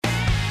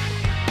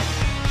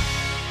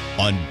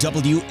on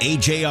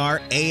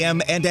WAJR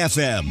AM and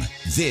FM.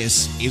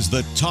 This is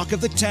the Talk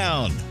of the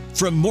Town.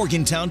 From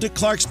Morgantown to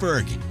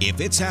Clarksburg, if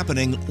it's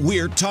happening,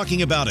 we're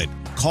talking about it.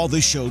 Call the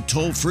show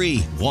toll-free,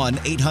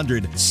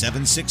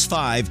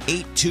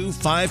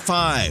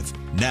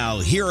 1-800-765-8255. Now,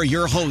 here are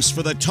your hosts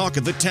for the Talk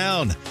of the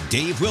Town,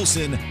 Dave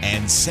Wilson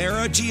and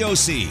Sarah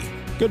Giosi.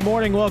 Good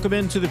morning. Welcome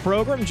into the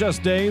program.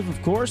 Just Dave,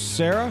 of course.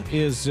 Sarah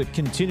is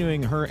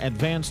continuing her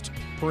advanced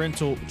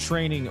parental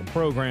training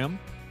program.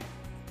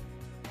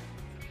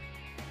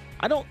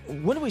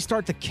 When do we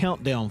start the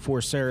countdown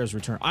for Sarah's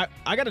return? I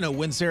got to know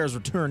when Sarah's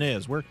return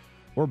is. We're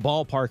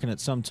ballparking it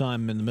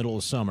sometime in the middle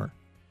of summer.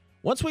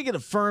 Once we get a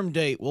firm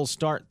date, we'll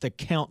start the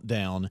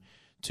countdown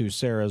to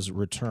Sarah's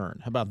return.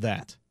 How about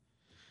that?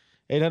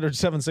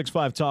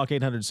 800-765-TALK,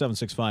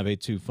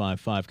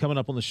 800-765-8255. Coming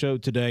up on the show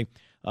today,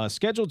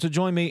 scheduled to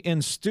join me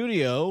in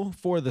studio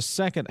for the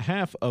second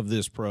half of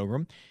this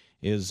program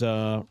is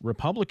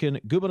Republican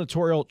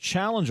gubernatorial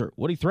challenger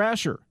Woody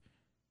Thrasher,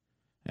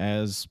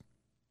 as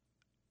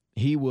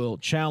he will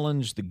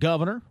challenge the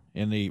governor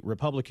in the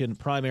Republican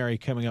primary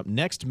coming up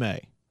next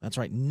May. That's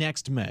right,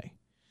 next May.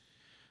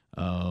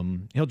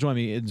 He'll join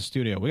me in the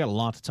studio. We got a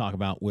lot to talk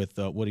about with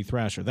Woody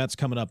Thrasher. That's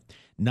coming up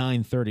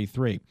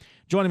 9:33.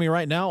 Joining me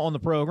right now on the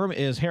program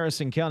is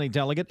Harrison County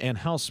Delegate and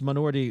House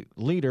Minority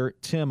Leader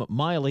Tim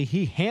Miley.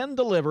 He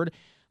hand-delivered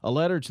a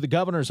letter to the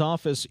governor's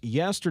office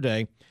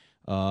yesterday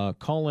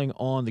calling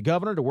on the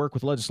governor to work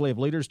with legislative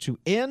leaders to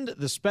end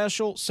the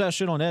special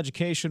session on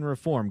education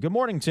reform. Good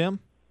morning,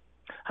 Tim.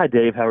 Hi,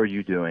 Dave. How are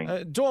you doing?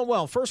 Doing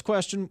well. First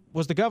question,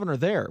 was the governor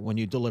there when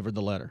you delivered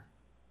the letter?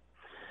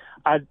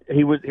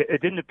 He was. It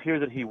didn't appear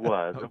that he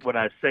was. Okay. When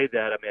I say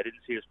that, I mean I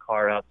didn't see his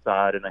car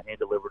outside, and I hand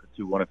delivered it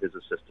to one of his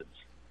assistants.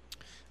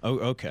 Oh,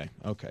 okay.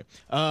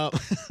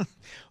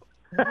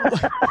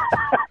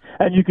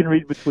 And you can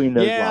read between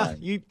those yeah, lines.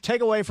 you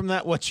take away from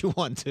that what you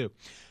want to.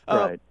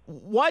 Right.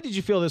 Why did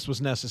you feel this was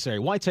necessary?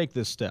 Why take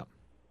this step?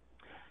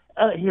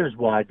 Here's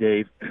why,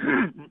 Dave.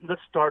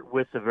 Let's start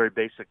with the very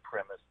basic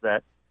premise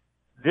that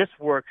this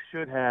work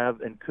should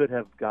have and could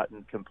have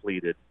gotten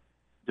completed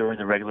during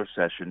the regular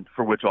session,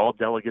 for which all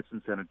delegates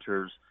and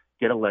senators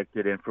get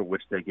elected and for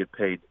which they get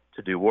paid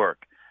to do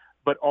work.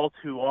 But all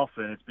too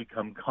often it's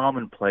become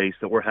commonplace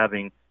that we're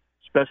having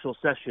special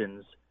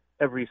sessions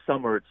every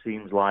summer, it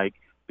seems like,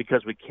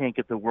 because we can't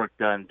get the work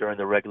done during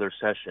the regular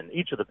session.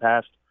 Each of the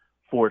past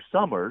 4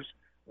 summers,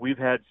 we've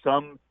had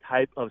some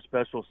type of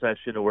special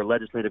session or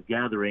legislative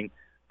gathering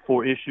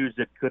for issues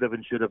that could have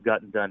and should have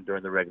gotten done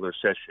during the regular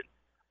session.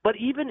 But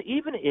even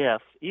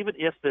if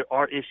there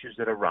are issues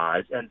that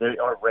arise, and they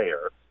are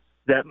rare,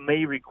 that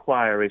may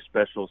require a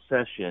special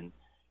session,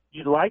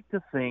 you'd like to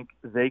think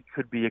they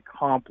could be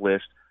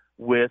accomplished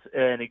with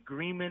an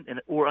agreement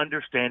or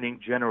understanding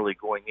generally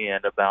going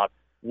in about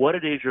what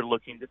it is you're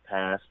looking to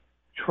pass,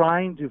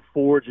 trying to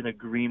forge an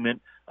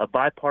agreement, a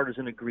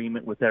bipartisan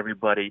agreement with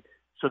everybody,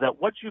 so that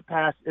what you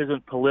pass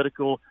isn't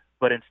political,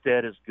 but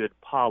instead is good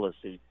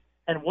policy.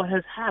 And what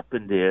has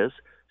happened is,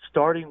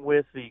 starting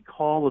with the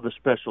call of the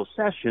special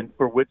session,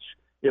 for which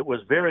it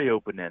was very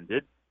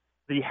open-ended,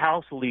 the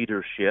House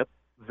leadership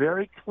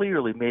very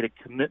clearly made a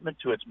commitment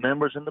to its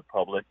members and the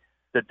public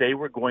that they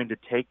were going to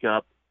take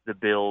up the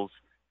bills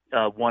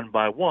one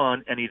by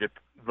one and either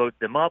vote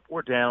them up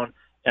or down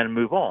and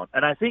move on.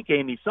 And I think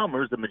Amy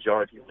Summers, the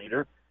majority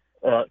leader,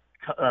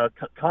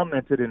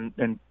 commented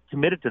and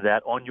committed to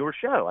that on your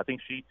show. I think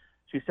she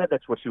said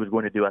that's what she was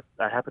going to do. I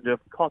happen to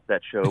have caught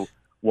that show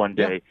one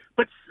day. Yeah.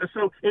 But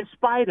so in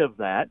spite of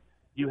that,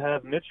 you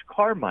have Mitch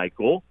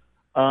Carmichael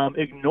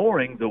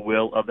ignoring the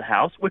will of the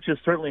House, which is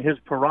certainly his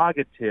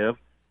prerogative,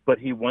 but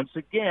he once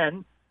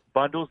again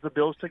bundles the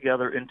bills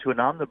together into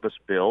an omnibus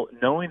bill,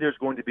 knowing there's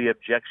going to be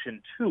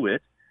objection to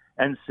it,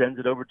 and sends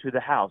it over to the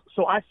House.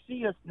 So I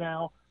see us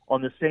now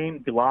on the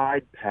same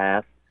glide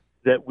path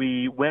that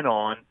we went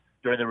on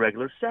during the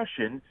regular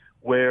session,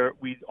 where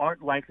we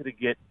aren't likely to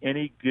get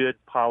any good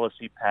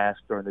policy passed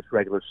during this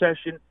regular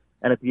session.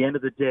 And at the end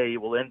of the day,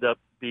 it will end up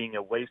being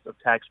a waste of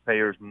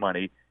taxpayers'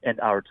 money and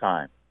our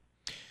time.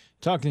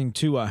 Talking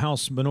to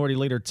House Minority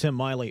Leader Tim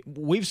Miley,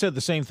 we've said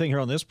the same thing here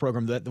on this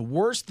program, that the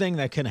worst thing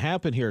that can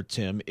happen here,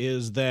 Tim,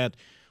 is that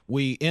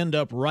we end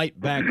up right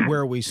back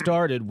where we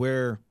started,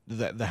 where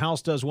the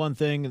House does one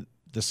thing,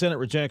 the Senate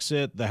rejects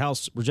it, the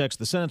House rejects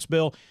the Senate's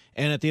bill,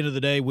 and at the end of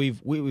the day,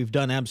 we've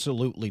done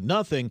absolutely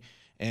nothing.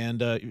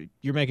 And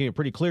you're making it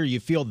pretty clear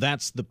you feel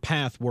that's the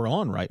path we're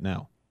on right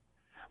now.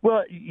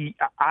 Well,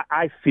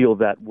 I feel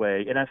that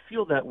way, and I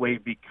feel that way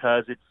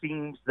because it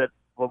seems that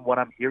from what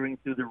I'm hearing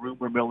through the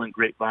rumor mill and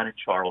grapevine in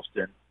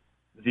Charleston,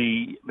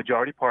 the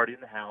majority party in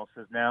the House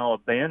has now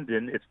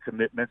abandoned its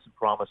commitments and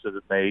promises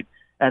it made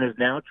and is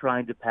now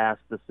trying to pass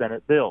the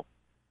Senate bill.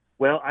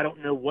 Well, I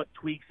don't know what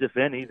tweaks, if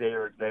any, they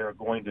are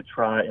going to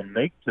try and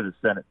make to the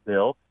Senate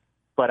bill,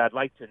 but I'd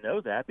like to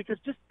know that because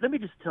let me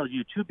just tell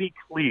you, to be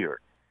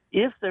clear,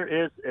 if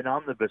there is an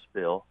omnibus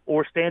bill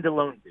or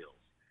standalone bills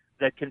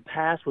that can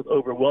pass with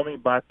overwhelming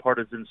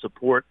bipartisan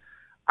support,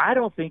 I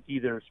don't think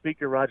either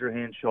Speaker Roger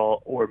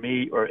Hanshaw or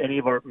me or any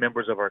of our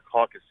members of our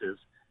caucuses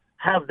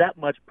have that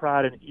much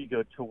pride and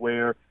ego to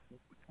where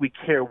we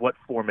care what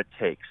form it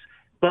takes.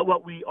 But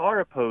what we are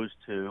opposed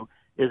to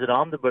is an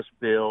omnibus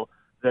bill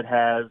that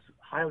has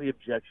highly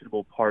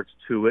objectionable parts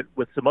to it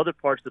with some other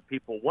parts that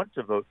people want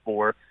to vote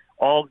for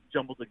all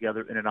jumbled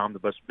together in an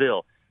omnibus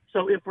bill.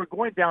 So if we're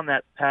going down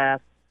that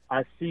path,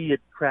 I see it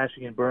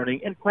crashing and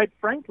burning. And quite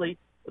frankly,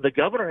 the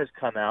governor has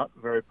come out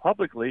very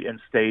publicly and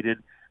stated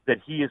that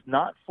he is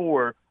not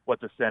for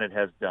what the Senate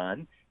has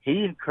done.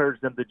 He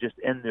encouraged them to just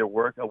end their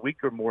work a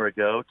week or more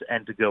ago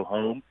and to go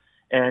home,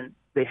 and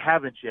they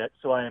haven't yet.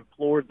 So I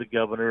implored the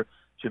governor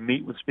to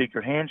meet with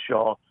Speaker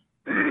Hanshaw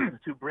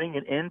to bring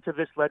an end to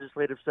this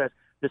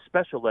this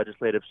special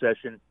legislative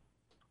session,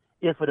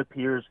 if it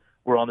appears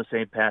we're on the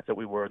same path that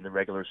we were in the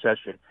regular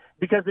session.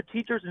 Because the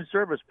teachers and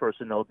service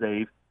personnel,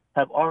 Dave,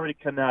 have already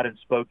come out and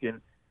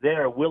spoken. They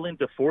are willing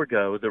to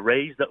forego the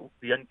raise,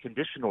 the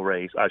unconditional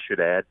raise, I should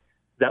add,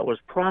 that was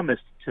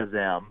promised to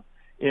them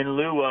in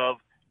lieu of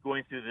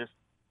going through this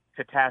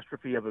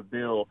catastrophe of a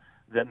bill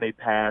that may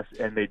pass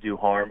and may do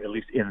harm, at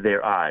least in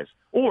their eyes,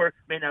 or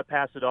may not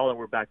pass at all, and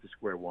we're back to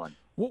square one.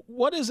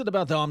 What is it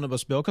about the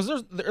omnibus bill?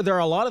 Because there are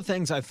a lot of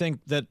things I think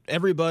that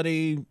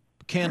everybody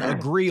can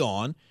agree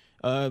on.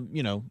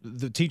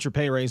 The teacher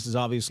pay raise is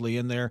obviously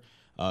in there.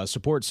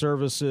 Support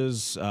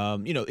services,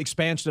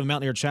 expansion of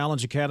Mountaineer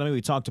Challenge Academy.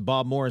 We talked to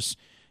Bob Morris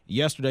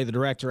yesterday, the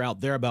director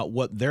out there, about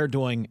what they're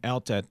doing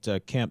out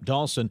at Camp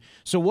Dawson.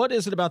 So what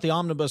is it about the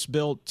omnibus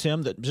bill,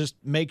 Tim, that just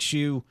makes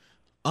you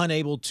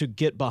unable to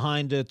get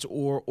behind it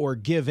or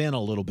give in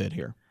a little bit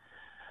here?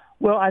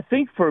 Well, I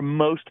think for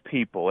most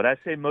people, and I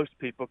say most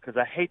people because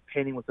I hate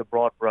painting with a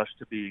broad brush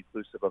to be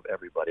inclusive of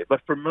everybody,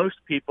 but for most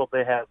people,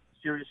 they have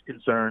serious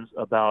concerns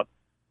about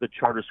the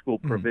charter school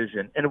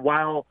provision. And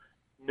while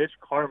Mitch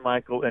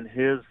Carmichael and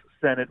his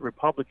Senate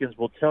Republicans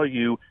will tell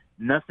you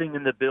nothing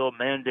in the bill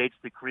mandates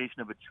the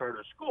creation of a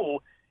charter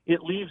school,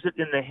 it leaves it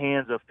in the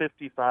hands of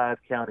 55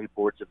 county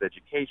boards of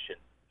education.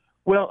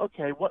 Well,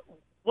 okay,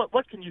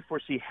 what can you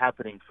foresee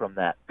happening from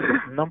that?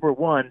 Number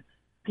one,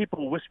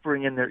 people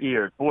whispering in their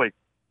ears, boy,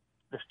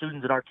 the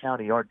students in our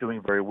county aren't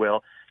doing very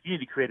well. You need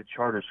to create a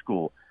charter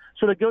school.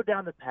 So to go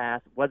down the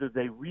path, whether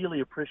they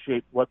really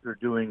appreciate what they're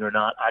doing or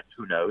not,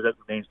 who knows, that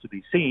remains to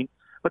be seen.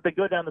 But they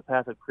go down the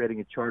path of creating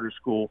a charter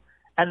school,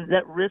 and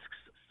that risks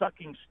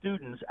sucking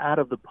students out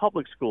of the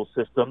public school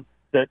system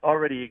that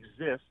already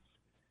exists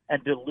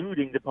and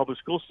diluting the public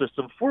school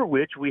system for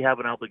which we have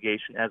an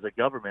obligation as a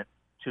government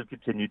to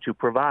continue to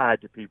provide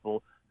to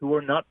people who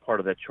are not part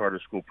of that charter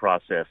school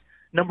process.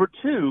 Number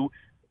two,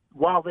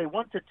 while they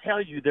want to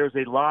tell you there's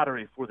a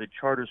lottery for the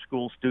charter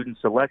school student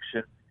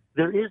selection,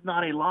 there is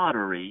not a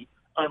lottery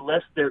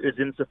unless there is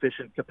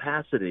insufficient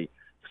capacity.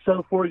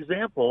 So, for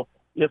example,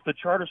 if the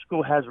charter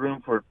school has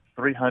room for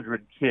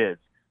 300 kids,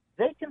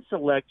 they can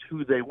select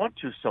who they want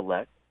to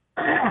select,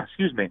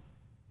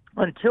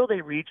 until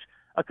they reach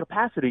a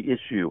capacity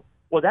issue.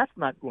 Well, that's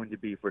not going to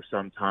be for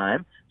some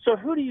time. So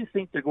who do you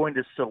think they're going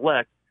to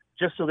select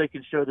just so they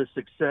can show the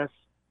success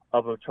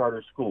of a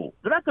charter school?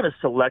 They're not going to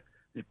select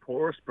the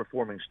poorest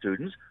performing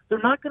students. They're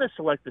not going to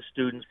select the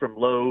students from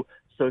low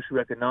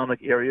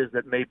socioeconomic areas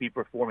that may be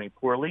performing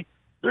poorly.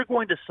 They're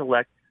going to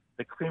select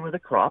the cream of the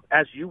crop,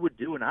 as you would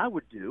do and I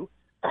would do,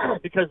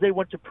 because they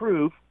want to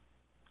prove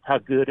how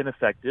good and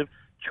effective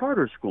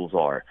charter schools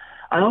are.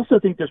 I also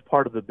think there's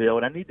part of the bill,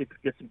 and I need to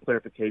get some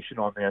clarification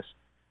on this,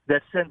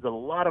 that sends a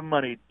lot of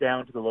money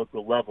down to the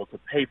local level to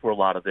pay for a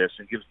lot of this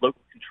and gives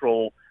local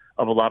control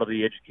of a lot of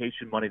the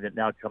education money that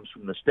now comes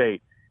from the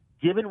state.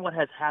 Given what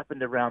has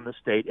happened around the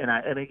state,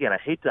 and again, I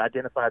hate to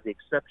identify the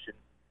exception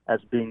as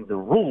being the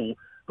rule,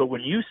 but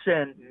when you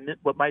send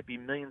what might be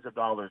millions of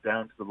dollars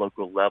down to the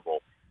local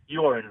level,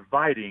 you are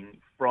inviting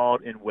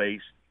fraud and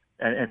waste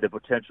and the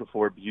potential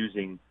for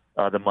abusing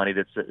the money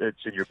that's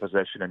in your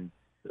possession and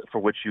for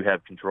which you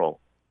have control.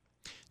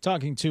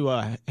 Talking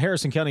to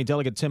Harrison County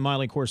Delegate Tim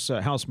Miley, of course,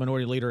 House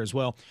Minority Leader as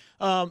well.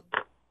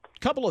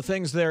 Couple of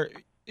things there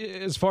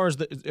as far as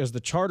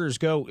the charters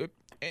go,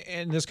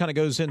 and this kind of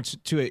goes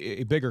into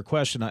a bigger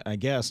question, I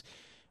guess.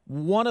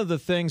 One of the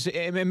things,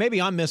 and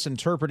maybe I'm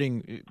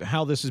misinterpreting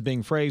how this is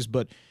being phrased,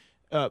 but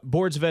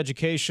boards of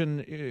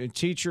education,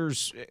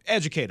 teachers,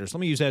 educators.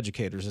 Let me use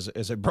educators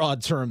as a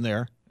broad term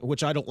there,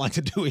 which I don't like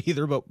to do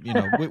either, but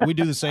we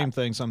do the same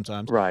thing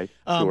sometimes. Right.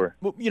 Sure.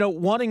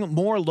 Wanting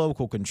more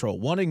local control,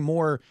 wanting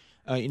more,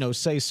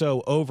 say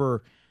so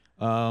over,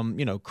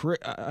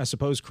 I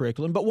suppose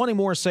curriculum, but wanting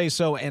more say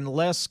so and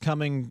less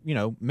coming,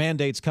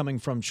 mandates coming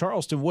from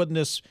Charleston. Wouldn't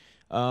this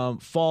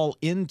fall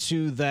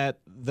into that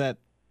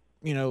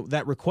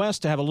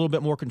request to have a little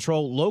bit more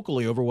control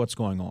locally over what's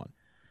going on?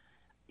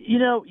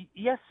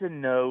 Yes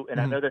and no, and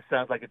I know that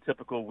sounds like a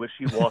typical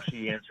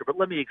wishy-washy answer, but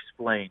let me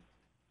explain.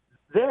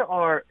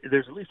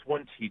 There's at least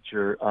one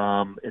teacher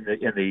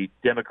in the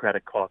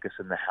Democratic caucus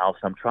in the House.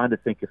 I'm trying to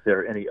think if there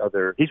are any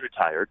other. He's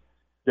retired.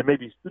 There may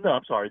be. No,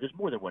 I'm sorry. There's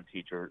more than one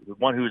teacher.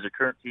 One who is a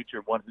current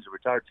teacher, one who's a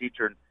retired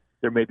teacher, and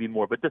there may be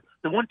more. But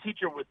the one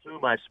teacher with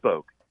whom I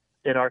spoke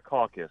in our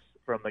caucus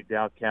from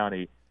McDowell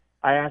County,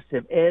 I asked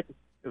him, Ed,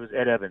 it was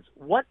Ed Evans,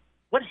 what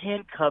what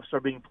handcuffs are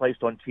being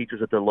placed on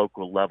teachers at the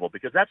local level?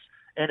 Because that's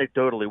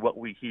anecdotally what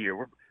we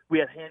hear. We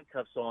have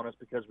handcuffs on us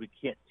because we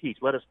can't teach.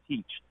 Let us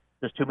teach.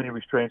 There's too many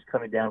restraints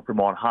coming down from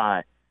on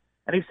high.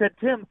 And he said,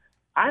 Tim,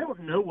 I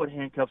don't know what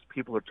handcuffs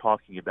people are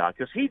talking about,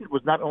 because he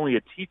was not only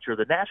a teacher,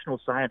 the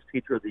National Science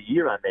Teacher of the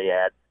Year, I may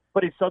add,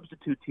 but he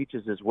substitute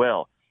teaches as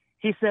well.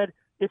 He said,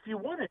 if you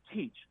want to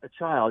teach a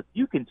child,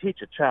 you can teach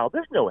a child.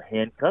 There's no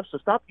handcuffs, so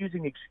stop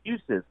using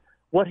excuses.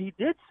 What he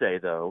did say,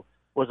 though,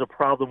 was a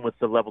problem with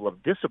the level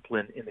of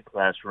discipline in the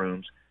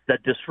classrooms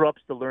that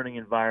disrupts the learning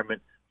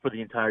environment for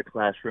the entire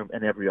classroom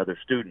and every other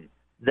student.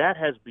 That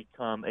has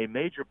become a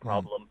major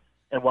problem.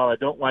 And while I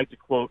don't like to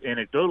quote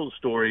anecdotal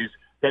stories,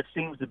 that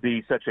seems to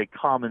be such a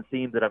common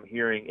theme that I'm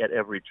hearing at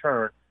every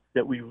turn,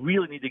 that we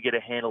really need to get a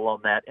handle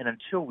on that. And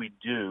until we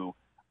do,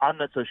 I'm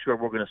not so sure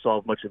we're going to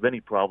solve much of any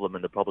problem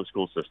in the public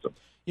school system.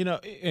 You know,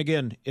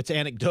 again, it's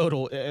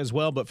anecdotal as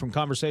well, but from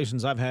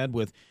conversations I've had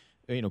with,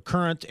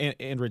 current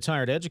and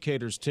retired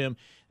educators, Tim,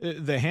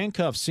 the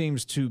handcuff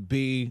seems to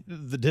be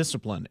the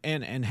discipline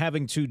and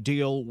having to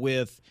deal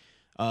with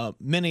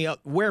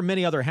wear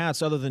many other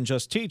hats other than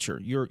just teacher.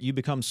 You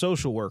become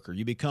social worker.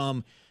 You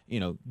become,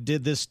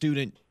 did this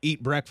student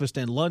eat breakfast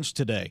and lunch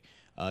today?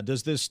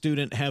 Does this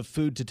student have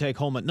food to take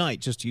home at night?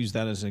 Just to use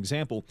that as an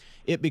example.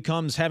 It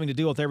becomes having to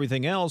deal with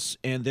everything else,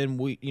 and then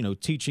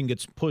teaching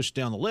gets pushed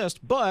down the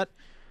list. But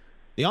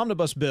the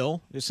omnibus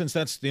bill, since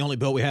that's the only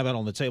bill we have out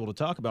on the table to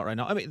talk about right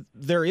now, I mean,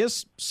 there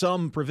is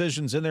some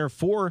provisions in there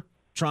for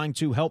trying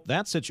to help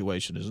that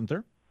situation, isn't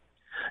there?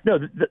 No,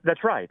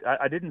 that's right.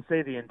 I didn't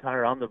say the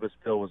entire omnibus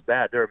bill was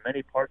bad. There are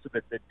many parts of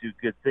it that do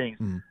good things.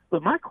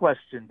 But my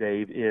question,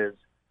 Dave, is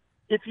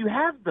if you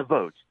have the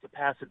votes to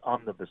pass an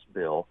omnibus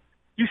bill,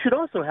 you should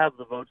also have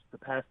the votes to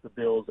pass the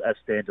bills as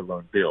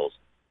standalone bills.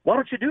 Why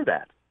don't you do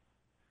that?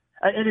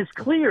 And it's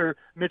clear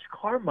Mitch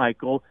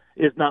Carmichael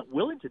is not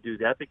willing to do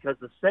that because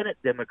the Senate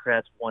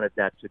Democrats wanted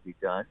that to be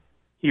done.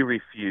 He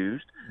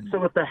refused.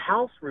 So if the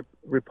House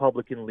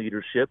Republican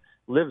leadership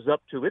lives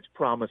up to its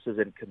promises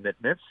and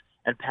commitments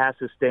and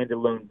passes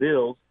standalone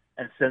bills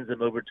and sends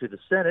them over to the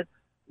Senate,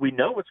 we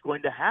know what's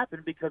going to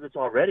happen because it's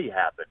already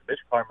happened. Mitch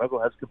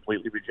Carmichael has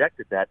completely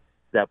rejected that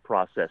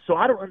process. So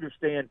I don't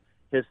understand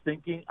his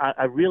thinking.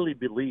 I really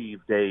believe,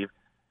 Dave,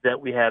 that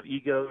we have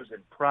egos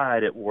and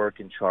pride at work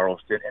in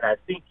Charleston, and I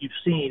think you've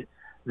seen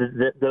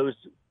those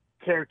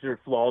character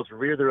flaws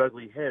rear their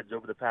ugly heads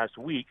over the past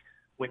week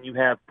when you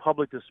have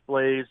public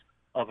displays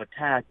of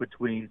attack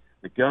between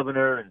the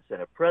governor and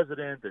Senate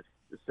president, the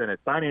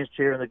Senate finance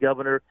chair and the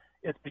governor.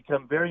 It's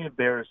become very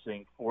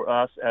embarrassing for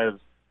us as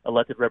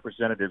elected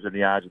representatives in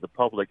the eyes of the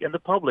public. And the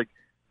public,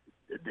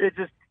 it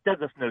just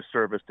does us no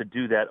service to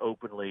do that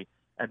openly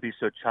and be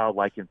so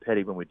childlike and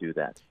petty when we do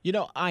that.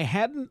 I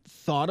hadn't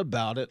thought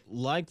about it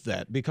like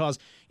that because,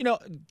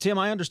 Tim,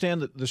 I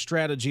understand the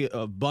strategy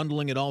of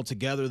bundling it all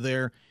together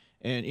there.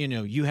 And,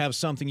 you have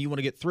something you want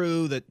to get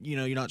through that,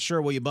 you're not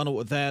sure, well, you bundle it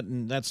with that,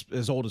 and that's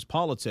as old as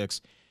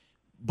politics.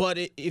 But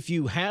if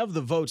you have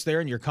the votes there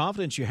and you're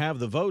confident you have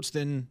the votes,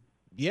 then,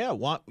 yeah,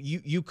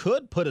 you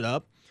could put it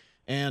up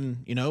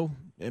and,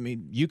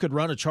 you could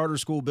run a charter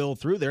school bill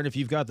through there. And if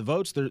you've got the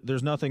votes,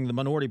 there's nothing the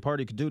minority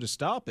party could do to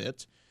stop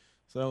it.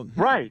 So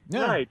Right.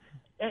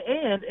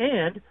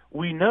 And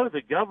we know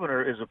the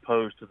governor is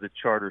opposed to the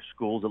charter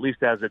schools, at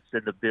least as it's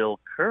in the bill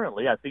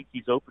currently. I think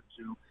he's open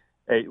to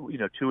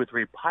 2 or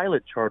 3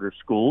 pilot charter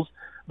schools,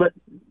 but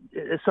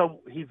so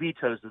he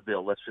vetoes the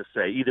bill, let's just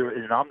say, either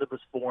in an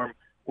omnibus form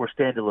or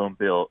standalone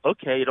bill.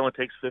 Okay, it only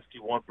takes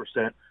 51%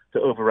 to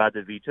override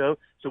the veto,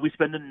 so we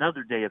spend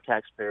another day of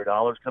taxpayer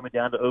dollars coming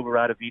down to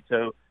override a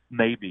veto,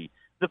 maybe.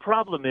 The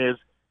problem is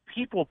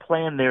people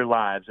plan their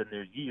lives and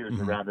their years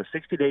around the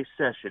 60-day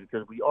session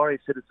because we are a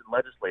citizen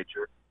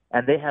legislature,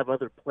 and they have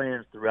other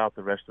plans throughout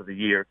the rest of the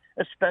year,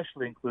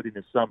 especially including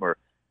the summer.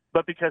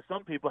 But because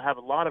some people have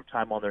a lot of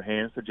time on their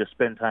hands to just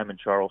spend time in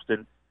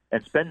Charleston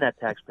and spend that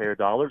taxpayer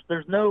dollars,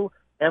 there's no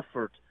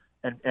effort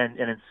and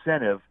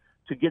incentive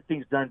to get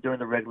things done during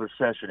the regular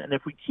session. And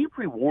if we keep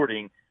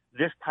rewarding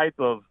this type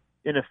of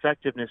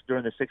ineffectiveness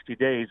during the 60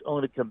 days,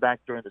 only to come back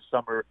during the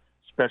summer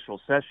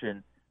special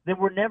session, then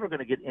we're never going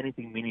to get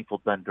anything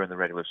meaningful done during the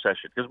regular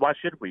session. Because why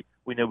should we?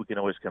 We know we can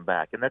always come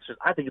back. And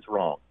I think it's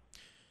wrong.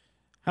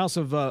 House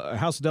of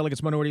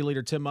Delegates Minority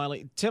Leader Tim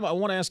Miley. Tim, I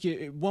want to ask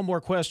you one more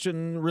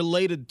question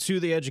related to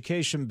the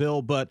education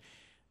bill, but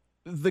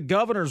the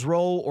governor's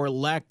role or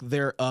lack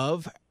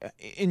thereof,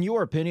 in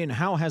your opinion,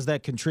 how has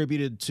that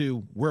contributed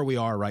to where we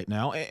are right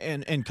now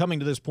and coming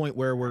to this point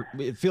where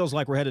it feels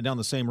like we're headed down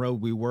the same road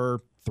we were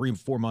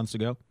 3-4 months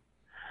ago?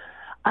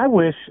 I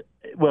wish,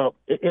 well,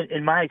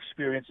 in my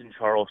experience in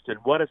Charleston,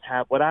 what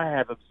I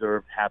have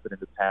observed happen in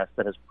the past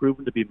that has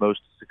proven to be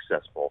most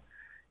successful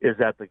is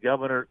that the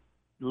governor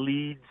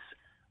leads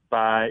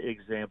by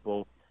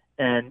example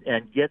and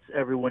gets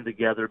everyone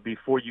together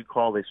before you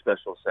call a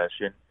special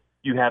session.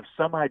 You have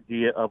some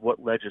idea of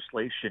what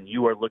legislation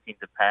you are looking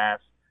to pass,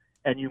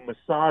 and you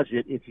massage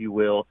it, if you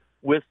will,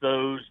 with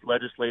those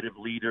legislative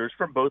leaders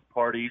from both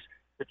parties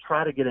to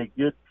try to get a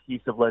good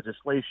piece of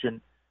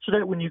legislation so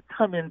that when you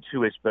come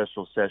into a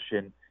special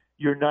session,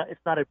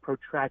 It's not a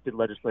protracted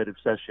legislative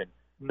session.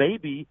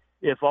 Maybe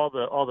if all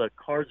the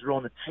cards are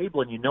on the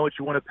table and you know what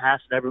you want to pass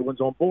and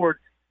everyone's on board,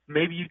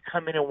 maybe you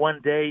come in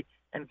one day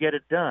and get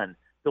it done.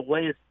 The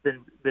way it's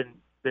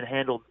been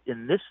handled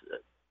in this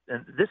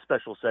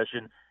special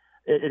session,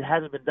 it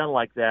hasn't been done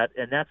like that,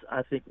 and that's,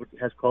 I think, what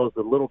has caused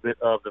a little bit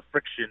of the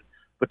friction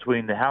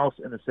between the House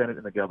and the Senate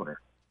and the governor.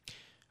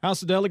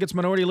 House of Delegates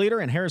Minority Leader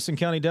and Harrison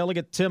County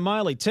Delegate Tim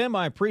Miley. Tim,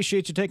 I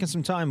appreciate you taking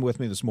some time with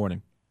me this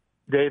morning.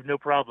 Dave, no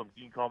problem.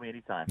 You can call me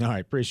anytime. All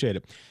right, appreciate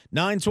it.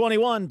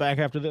 9:21, back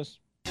after this.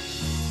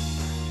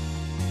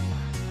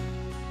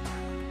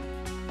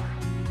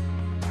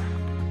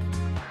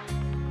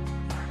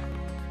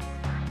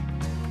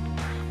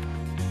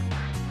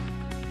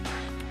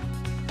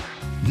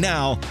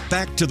 Now,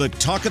 back to the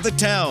Talk of the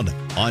Town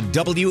on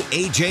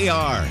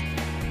WAJR.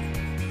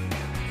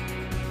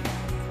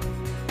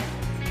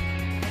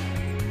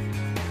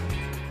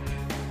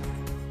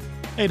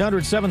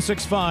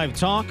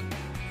 800-765-TALK.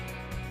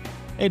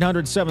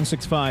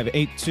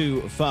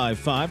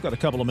 800-765-8255. Got a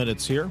couple of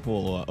minutes here.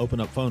 We'll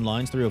open up phone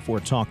lines.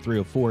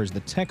 304-TALK-304 is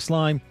the text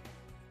line.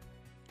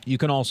 You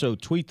can also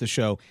tweet the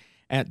show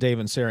at Dave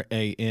and Sarah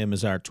AM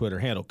is our Twitter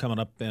handle. Coming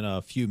up in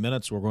a few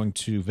minutes, we're going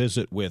to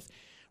visit with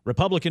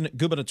Republican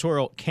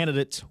gubernatorial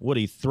candidate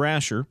Woody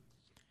Thrasher.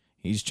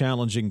 He's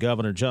challenging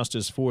Governor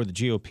Justice for the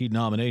GOP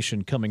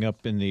nomination coming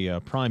up in the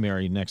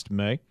primary next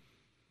May.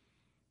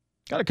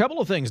 Got a couple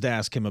of things to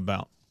ask him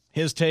about.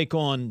 His take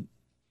on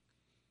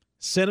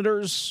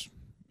senators,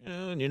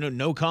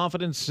 no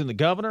confidence in the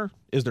governor.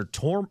 Is there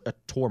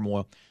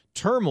turmoil?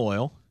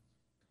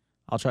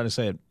 I'll try to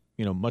say it,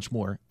 much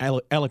more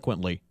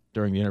eloquently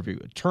during the interview.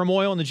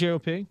 Turmoil in the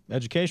GOP,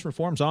 education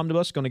reforms,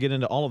 omnibus. Going to get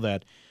into all of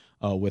that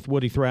with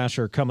Woody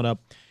Thrasher coming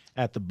up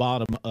at the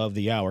bottom of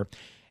the hour.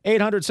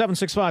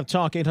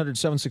 800-765-TALK,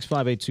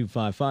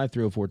 800-765-8255,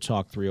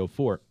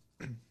 304-TALK-304.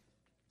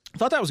 I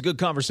thought that was a good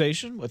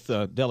conversation with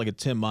Delegate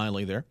Tim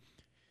Miley there.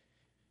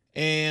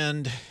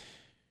 And,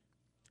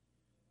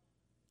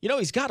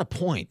 he's got a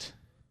point,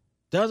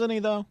 doesn't he,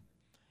 though?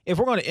 If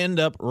we're going to end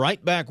up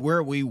right back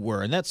where we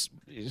were, and that's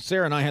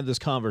Sarah and I had this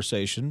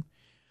conversation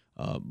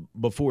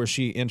before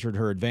she entered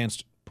her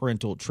advanced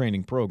parental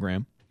training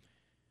program.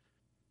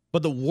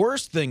 But the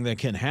worst thing that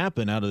can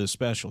happen out of this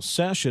special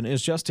session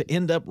is just to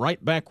end up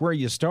right back where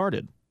you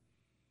started.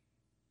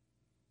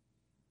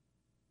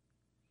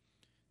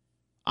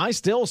 I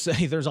still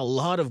say there's a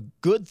lot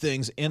of good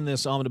things in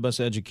this omnibus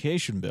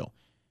education bill.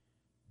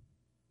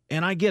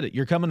 And I get it.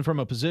 You're coming from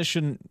a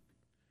position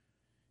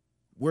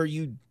where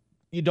you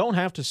don't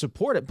have to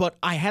support it, but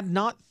I had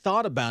not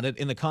thought about it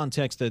in the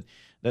context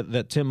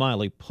that Tim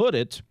Miley put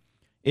it.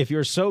 If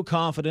you're so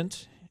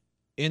confident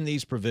in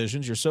these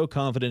provisions, you're so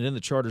confident in the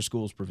charter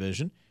schools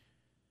provision,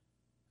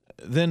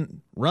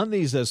 then run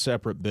these as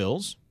separate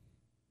bills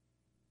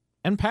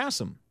and pass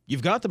them.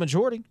 You've got the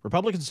majority.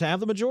 Republicans have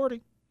the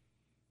majority.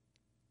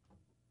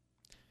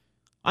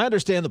 I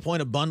understand the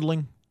point of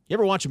bundling. You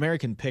ever watch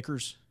American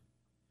Pickers?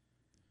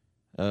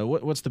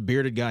 What's the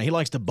bearded guy? He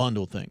likes to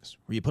bundle things,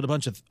 where you put a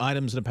bunch of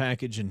items in a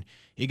package and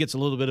he gets a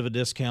little bit of a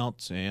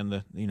discount, and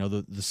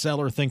the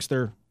seller thinks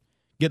they're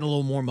getting a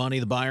little more money.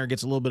 The buyer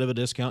gets a little bit of a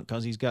discount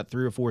because he's got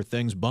 3 or 4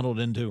 things bundled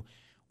into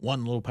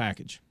one little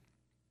package.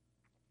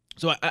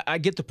 So I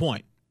get the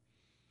point.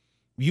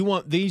 You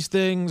want these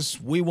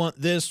things, we want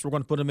this. We're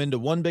going to put them into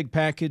one big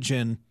package,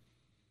 and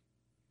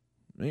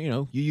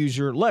you use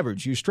your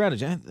leverage, use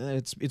strategy.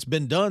 It's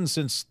been done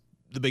since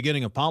the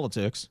beginning of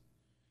politics.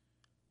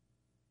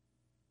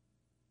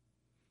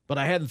 But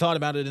I hadn't thought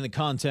about it in the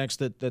context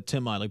that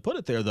Tim Miley put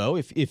it there, though.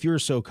 If you're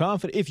so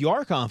confident, if you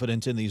are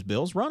confident in these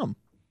bills, run them.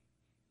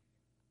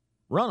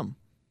 Run them.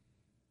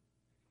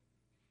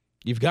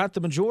 You've got the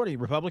majority.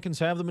 Republicans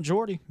have the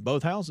majority,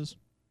 both houses.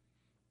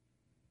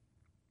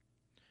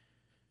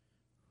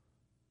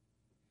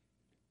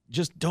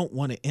 Just don't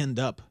want to end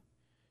up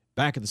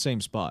back at the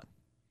same spot.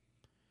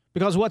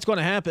 Because what's going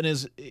to happen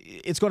is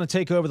it's going to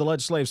take over the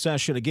legislative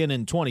session again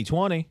in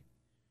 2020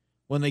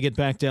 when they get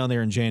back down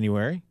there in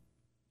January.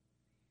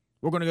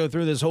 We're going to go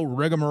through this whole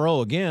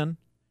rigmarole again.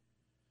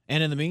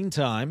 And in the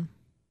meantime,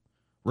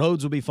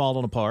 roads will be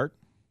falling apart.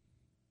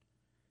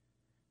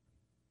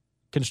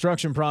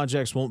 Construction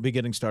projects won't be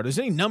getting started. There's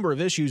any number of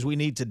issues we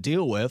need to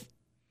deal with.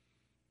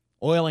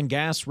 Oil and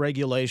gas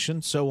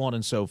regulation, so on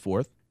and so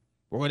forth.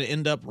 We're going to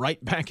end up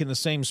right back in the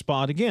same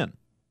spot again.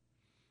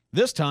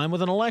 This time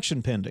with an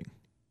election pending.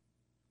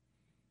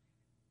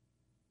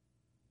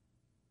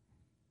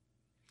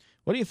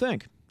 What do you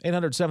think?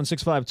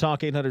 800-765-TALK,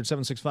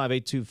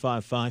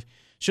 800-765-8255.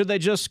 Should they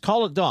just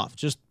call it off?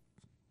 Just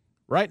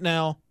right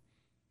now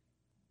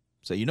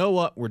say, you know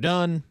what? We're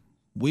done.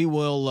 We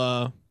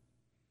will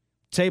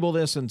table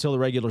this until the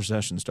regular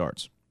session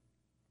starts.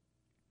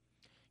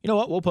 You know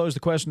what? We'll pose the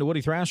question to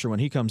Woody Thrasher when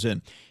he comes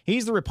in.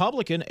 He's the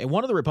Republican, and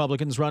one of the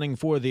Republicans running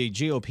for the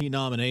GOP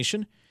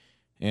nomination,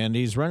 and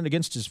he's running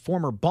against his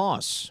former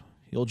boss.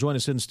 He'll join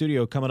us in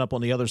studio coming up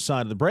on the other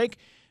side of the break.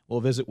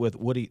 We'll visit with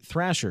Woody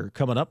Thrasher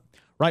coming up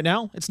Right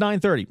now, it's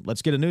 9:30.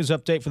 Let's get a news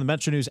update from the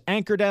Metro News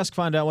Anchor Desk,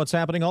 find out what's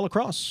happening all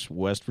across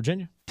West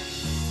Virginia.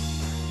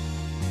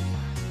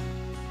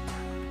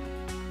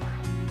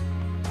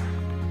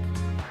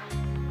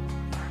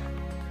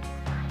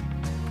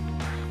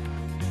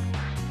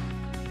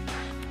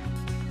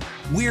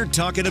 We're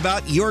talking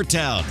about your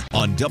town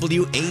on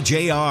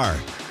WAJR.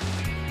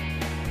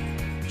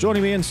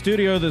 Joining me in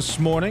studio this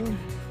morning,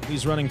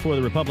 he's running for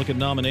the Republican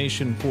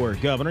nomination for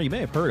governor. You may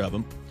have heard of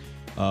him.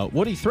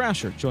 Woody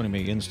Thrasher joining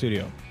me in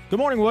studio. Good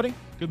morning, Woody.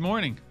 Good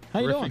morning.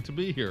 How you doing? Terrific to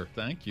be here.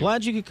 Thank you.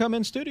 Glad you could come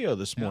in studio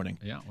this morning.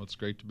 Yeah, well, it's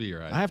great to be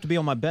here. I have to be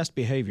on my best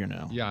behavior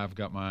now. Yeah, I've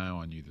got my eye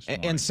on you this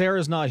morning. And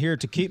Sarah's not here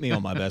to keep me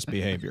on my best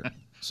behavior.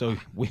 So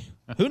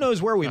who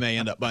knows where we may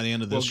end up by the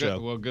end of this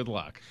show. Well, good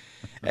luck.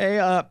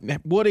 Hey,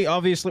 Woody,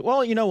 obviously,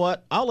 well, you know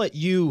what? I'll let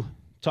you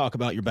talk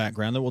about your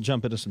background, then we'll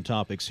jump into some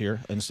topics here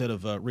instead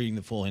of reading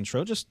the full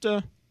intro. Just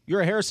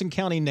you're a Harrison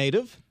County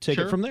native. Take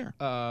it from there.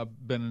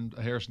 Been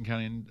a Harrison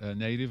County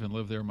native and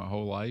lived there my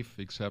whole life,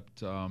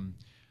 except I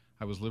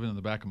was living in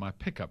the back of my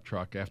pickup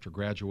truck after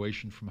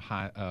graduation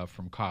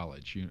from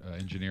college,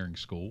 engineering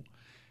school.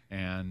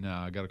 And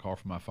I got a call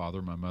from my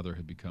father. My mother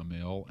had become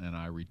ill, and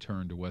I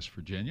returned to West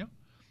Virginia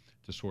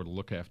to sort of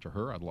look after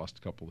her. I'd lost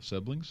a couple of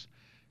siblings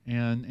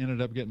and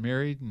ended up getting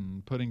married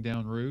and putting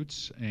down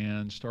roots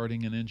and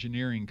starting an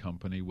engineering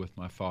company with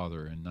my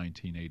father in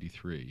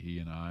 1983. He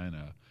and I and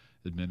an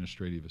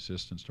administrative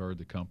assistant started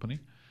the company.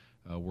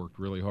 Worked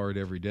really hard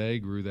every day,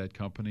 grew that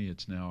company.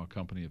 It's now a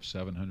company of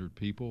 700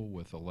 people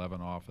with 11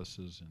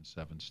 offices in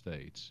 7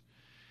 states.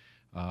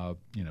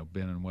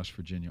 Been in West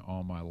Virginia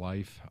all my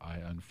life. I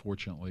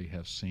unfortunately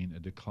have seen a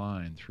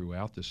decline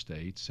throughout the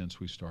state since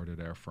we started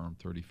our firm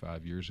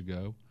 35 years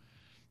ago.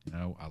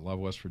 I love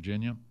West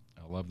Virginia.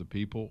 I love the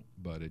people,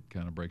 but it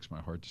kind of breaks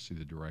my heart to see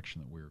the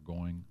direction that we are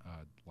going.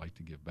 I'd like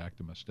to give back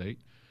to my state.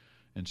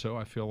 And so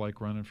I feel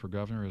like running for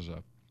governor is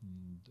a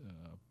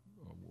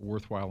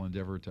worthwhile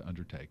endeavor to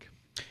undertake.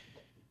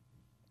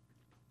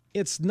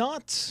 It's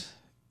not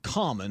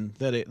common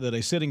that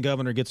a sitting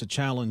governor gets a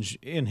challenge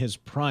in his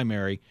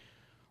primary.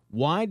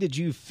 Why did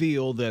you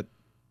feel that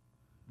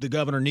the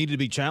governor needed to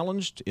be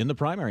challenged in the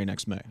primary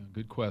next May?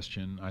 Good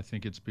question. I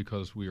think it's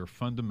because we are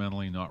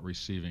fundamentally not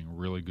receiving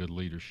really good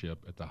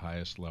leadership at the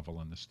highest level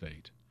in the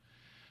state.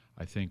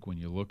 I think when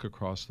you look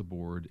across the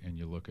board and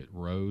you look at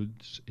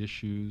roads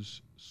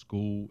issues,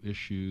 school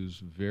issues,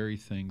 very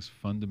things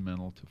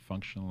fundamental to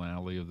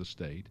functionality of the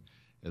state,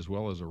 as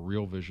well as a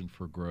real vision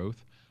for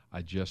growth,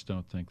 I just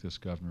don't think this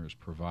governor is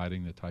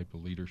providing the type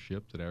of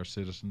leadership that our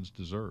citizens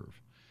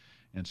deserve.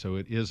 And so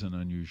it is an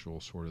unusual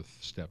sort of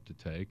step to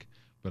take,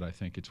 but I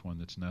think it's one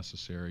that's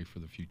necessary for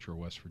the future of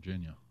West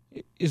Virginia.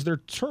 Is there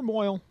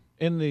turmoil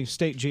in the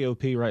state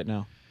GOP right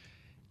now?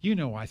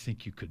 I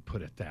think you could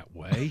put it that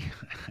way.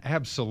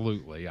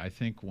 Absolutely. I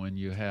think when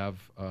you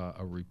have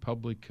a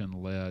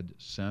Republican-led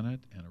Senate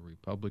and a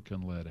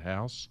Republican-led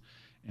House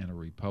and a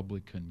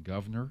Republican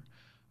governor,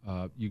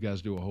 you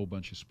guys do a whole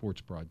bunch of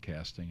sports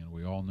broadcasting, and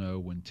we all know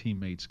when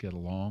teammates get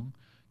along,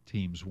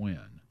 teams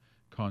win.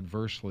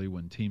 Conversely,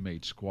 when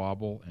teammates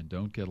squabble and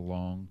don't get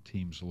along,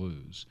 teams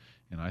lose.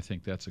 And I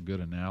think that's a good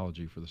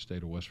analogy for the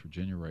state of West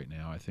Virginia right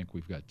now. I think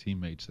we've got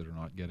teammates that are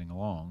not getting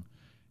along,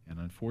 and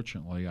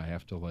unfortunately, I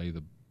have to lay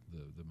the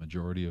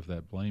majority of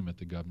that blame at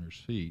the governor's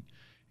feet,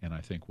 and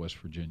I think West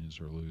Virginians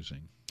are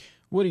losing.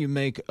 What do you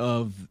make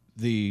of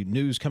the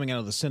news coming out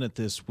of the Senate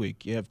this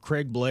week? You have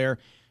Craig Blair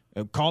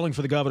calling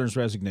for the governor's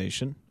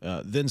resignation,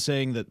 then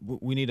saying that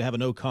we need to have a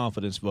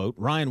no-confidence vote.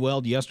 Ryan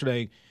Weld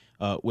yesterday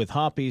with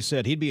Hoppy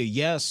said he'd be a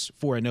yes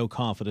for a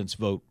no-confidence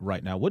vote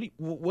right now. What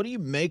do you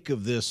make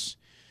of this,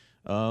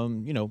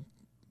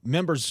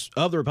 members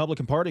of the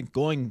Republican Party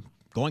going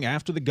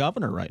after the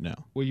governor right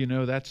now?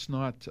 Well, that's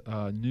not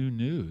new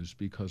news,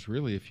 because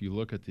really if you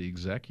look at the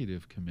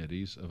executive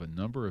committees of a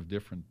number of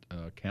different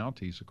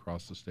counties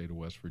across the state of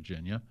West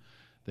Virginia,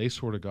 they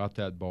sort of got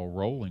that ball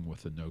rolling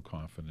with a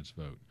no-confidence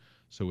vote.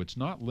 So it's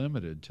not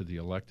limited to the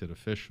elected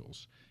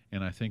officials.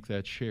 And I think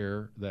that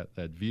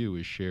view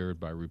is shared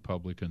by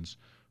Republicans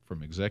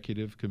from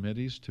executive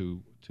committees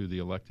to the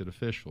elected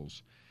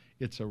officials.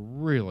 It's a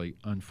really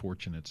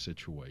unfortunate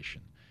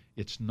situation.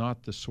 It's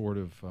not the sort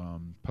of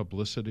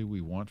publicity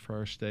we want for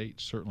our state,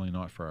 certainly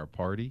not for our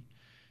party,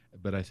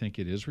 but I think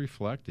it is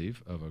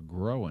reflective of a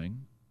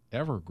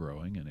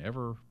ever-growing and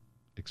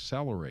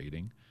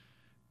ever-accelerating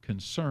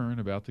concern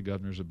about the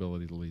governor's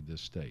ability to lead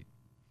this state.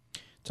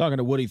 Talking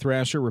to Woody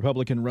Thrasher,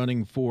 Republican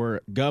running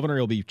for governor.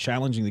 He'll be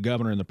challenging the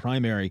governor in the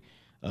primary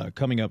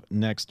coming up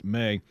next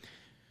May.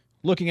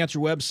 Looking at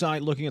your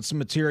website, looking at some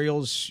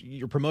materials,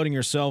 you're promoting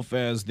yourself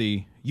as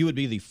you would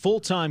be the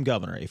full-time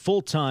governor, a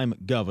full-time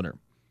governor.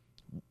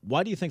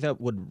 Why do you think that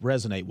would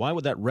resonate? Why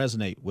would that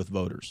resonate with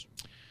voters?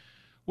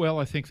 Well,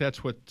 I think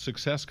that's what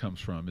success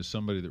comes from, is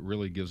somebody that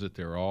really gives it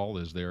their all,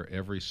 is there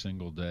every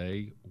single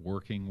day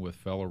working with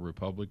fellow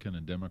Republican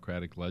and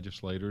Democratic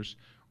legislators,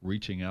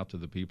 reaching out to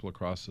the people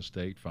across the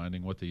state,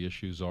 finding what the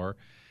issues are.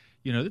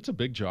 It's a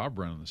big job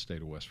running the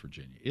state of West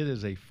Virginia. It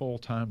is a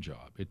full-time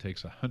job. It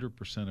takes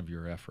 100% of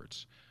your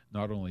efforts.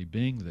 not only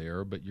being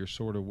there, but you're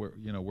sort of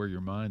where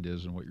your mind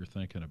is and what you're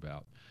thinking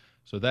about.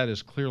 So that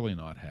is clearly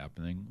not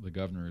happening. The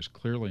governor is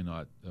clearly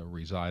not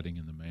residing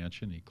in the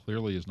mansion. He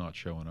clearly is not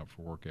showing up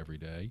for work every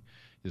day.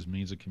 His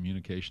means of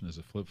communication is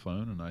a flip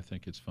phone, and I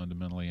think it's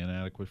fundamentally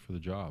inadequate for the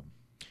job.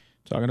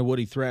 Talking to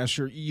Woody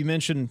Thrasher, you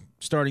mentioned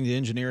starting the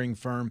engineering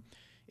firm.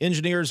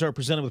 Engineers are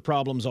presented with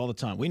problems all the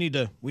time. We need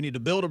to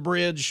build a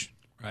bridge,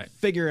 right?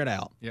 Figure it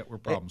out. Yeah, we're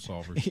problem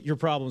solvers. You're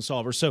problem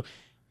solvers. So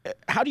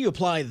how do you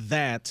apply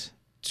that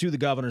to the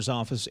governor's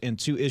office and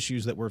to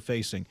issues that we're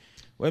facing?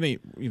 Well, I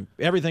mean,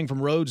 everything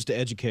from roads to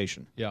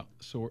education. Yeah,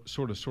 so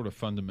sort of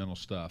fundamental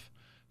stuff.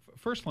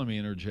 First, let me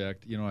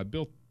interject. I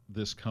built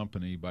this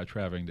company by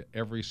traveling to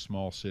every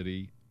small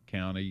city,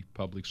 county,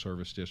 public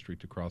service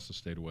district across the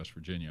state of West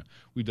Virginia.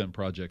 We've done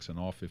projects in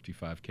all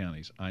 55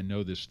 counties. I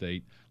know this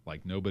state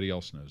like nobody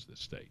else knows this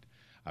state.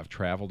 I've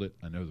traveled it.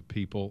 I know the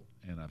people,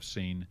 and I've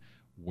seen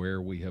where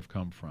we have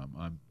come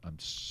from. I'm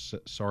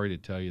sorry to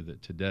tell you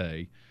that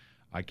today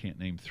I can't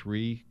name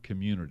 3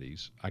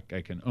 communities. I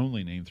can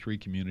only name 3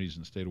 communities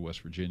in the state of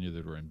West Virginia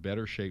that are in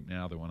better shape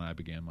now than when I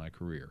began my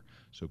career.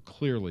 So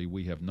clearly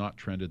we have not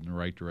trended in the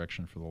right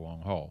direction for the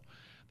long haul.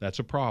 That's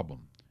a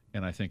problem,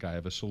 and I think I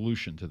have a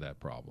solution to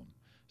that problem.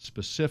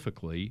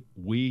 Specifically,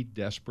 we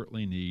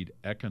desperately need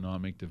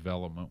economic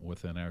development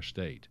within our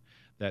state.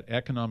 That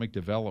economic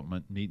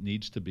development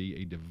needs to be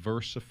a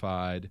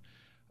diversified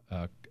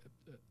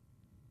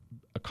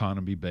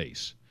economy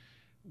base.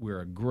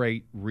 We're a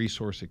great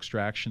resource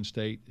extraction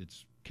state.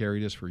 It's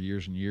carried us for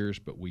years and years,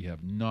 but we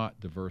have not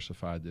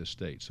diversified this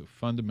state. So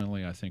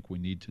fundamentally, I think we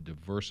need to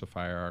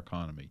diversify our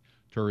economy.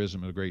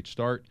 Tourism is a great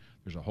start.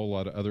 There's a whole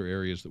lot of other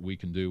areas that we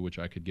can do, which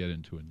I could get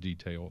into in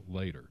detail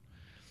later.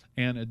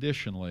 And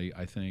additionally,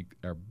 I think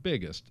our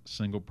biggest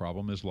single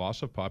problem is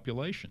loss of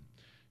population.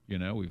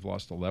 We've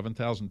lost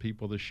 11,000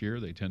 people this year.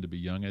 They tend to be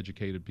young,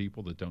 educated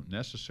people that don't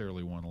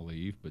necessarily want to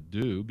leave, but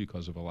do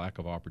because of a lack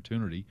of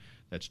opportunity.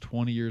 That's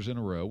 20 years in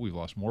a row. We've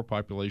lost more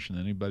population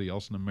than anybody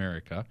else in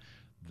America.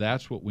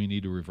 That's what we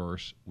need to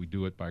reverse. We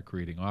do it by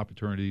creating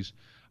opportunities.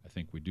 I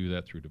think we do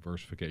that through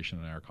diversification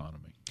in our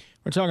economy.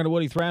 We're talking to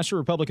Woody Thrasher,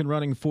 Republican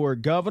running for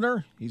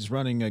governor. He's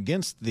running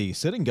against the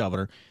sitting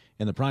governor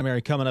in the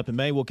primary coming up in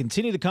May. We'll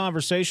continue the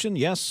conversation.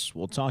 Yes,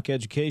 we'll talk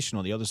education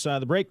on the other side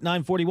of the break.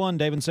 9:41,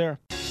 Dave and Sarah.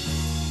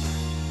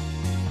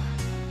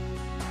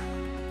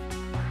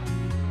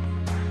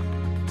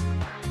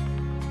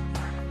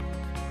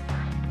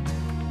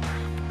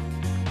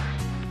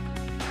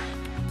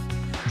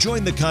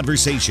 Join the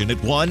conversation at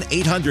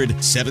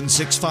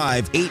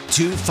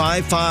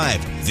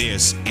 1-800-765-8255.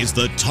 This is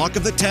the Talk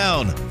of the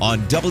Town on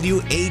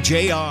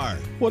WAJR.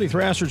 Woody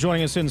Thrasher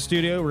joining us in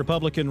studio,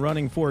 Republican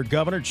running for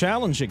governor,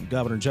 challenging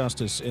Governor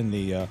Justice in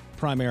the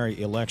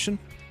primary election.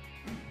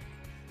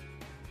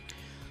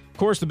 Of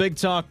course, the big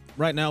talk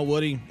right now,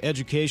 Woody,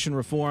 education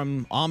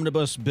reform,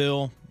 omnibus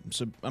bill.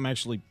 So I'm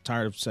actually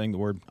tired of saying the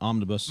word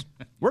omnibus.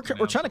 We're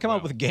trying to come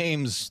up with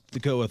games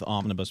to go with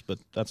omnibus, but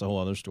that's a whole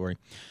other story.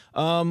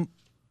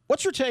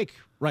 What's your take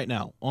right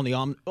now on the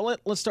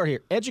let's start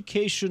here.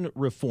 Education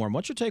reform.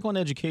 What's your take on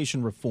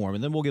education reform?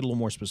 And then we'll get a little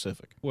more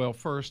specific. Well,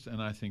 first,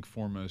 and I think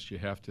foremost, you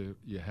have to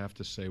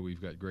say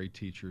we've got great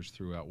teachers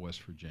throughout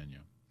West Virginia.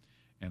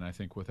 And I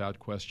think without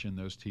question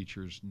those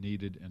teachers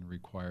needed and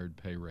required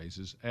pay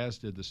raises, as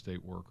did the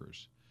state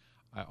workers.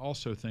 I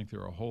also think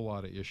there are a whole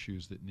lot of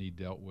issues that need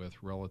dealt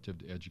with relative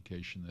to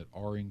education that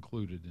are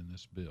included in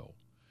this bill.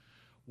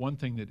 One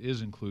thing that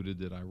is included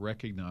that I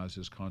recognize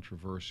as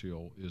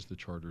controversial is the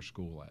charter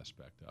school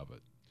aspect of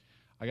it.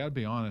 I got to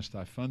be honest,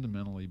 I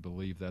fundamentally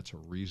believe that's a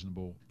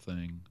reasonable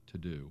thing to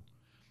do.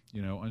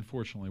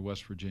 Unfortunately,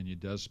 West Virginia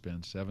does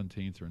spend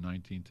 17th or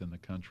 19th in the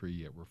country,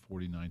 yet we're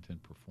 49th in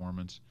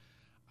performance.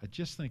 I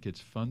just think it's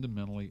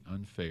fundamentally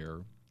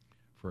unfair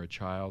for a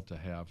child to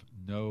have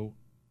no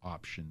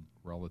option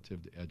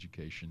relative to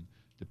education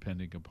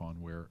depending upon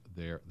where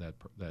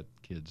that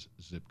kid's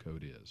zip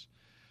code is.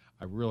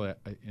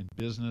 In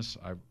business,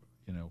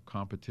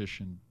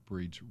 competition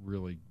breeds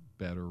really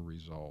better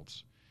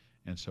results.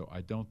 And so I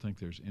don't think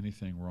there's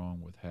anything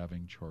wrong with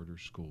having charter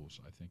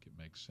schools. I think it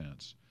makes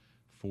sense.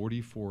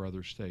 44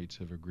 other states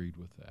have agreed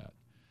with that.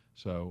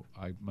 So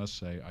I must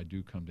say I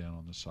do come down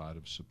on the side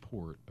of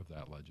support of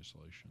that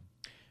legislation.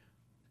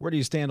 Where do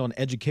you stand on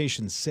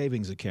education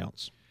savings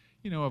accounts?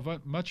 A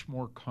much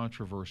more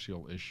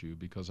controversial issue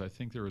because I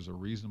think there is a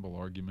reasonable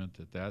argument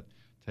that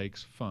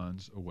takes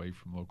funds away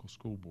from local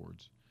school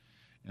boards.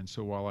 And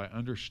so while I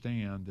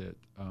understand that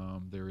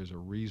there is a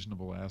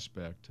reasonable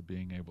aspect to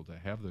being able to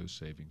have those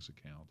savings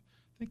accounts,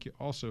 I think you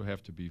also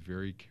have to be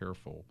very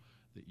careful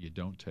that you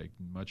don't take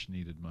much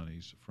needed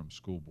monies from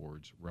school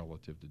boards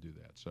relative to do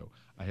that. So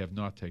I have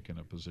not taken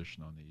a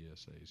position on the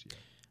ESAs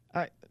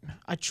yet.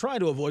 I try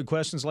to avoid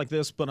questions like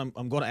this, but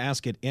I'm going to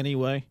ask it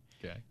anyway.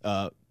 Okay.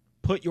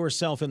 Put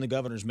yourself in the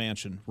governor's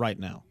mansion right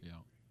now. Yeah.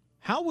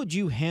 How would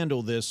you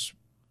handle this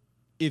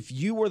if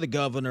you were the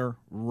governor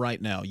right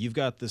now? You've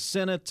got the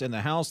Senate and the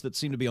House that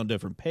seem to be on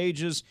different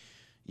pages.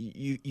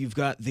 You've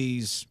got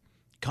these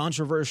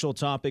controversial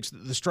topics,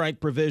 the strike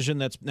provision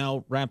that's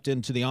now wrapped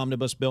into the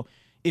omnibus bill.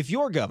 If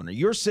you're governor,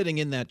 you're sitting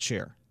in that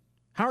chair,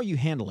 how are you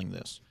handling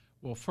this?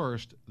 Well,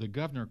 first, the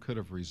governor could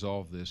have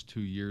resolved this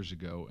 2 years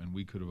ago, and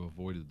we could have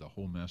avoided the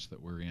whole mess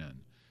that we're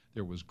in.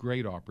 There was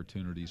great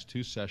opportunities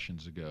 2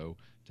 sessions ago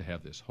to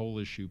have this whole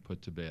issue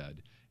put to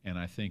bed, and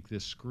I think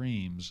this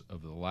screams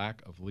of the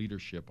lack of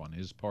leadership on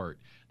his part,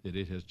 that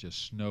it has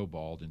just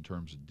snowballed in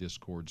terms of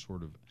discord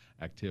sort of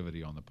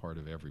activity on the part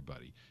of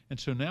everybody. And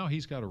so now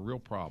he's got a real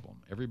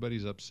problem.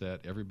 Everybody's upset,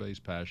 everybody's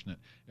passionate,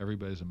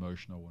 everybody's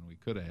emotional, when we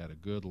could have had a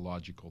good,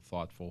 logical,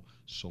 thoughtful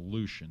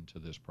solution to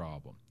this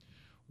problem.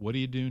 What do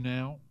you do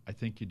now? I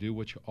think you do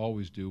what you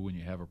always do when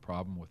you have a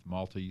problem with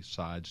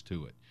multi-sides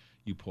to it.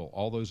 You pull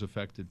all those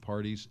affected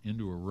parties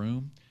into a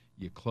room,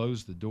 you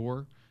close the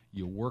door,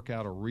 you work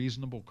out a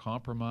reasonable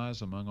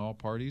compromise among all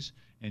parties,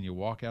 and you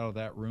walk out of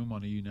that room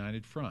on a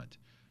united front.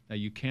 Now,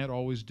 you can't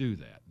always do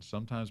that.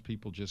 Sometimes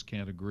people just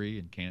can't agree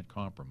and can't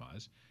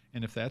compromise.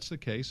 And if that's the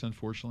case,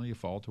 unfortunately, you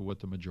fall to what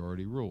the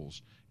majority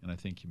rules. And I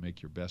think you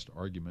make your best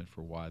argument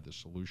for why the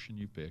solution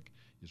you pick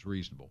is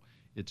reasonable.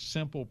 It's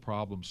simple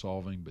problem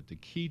solving, but the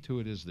key to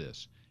it is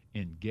this: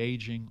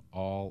 engaging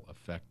all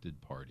affected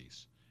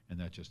parties. And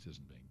that just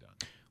isn't being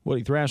done.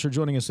 Woody Thrasher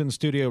joining us in the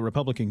studio,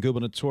 Republican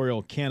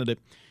gubernatorial candidate.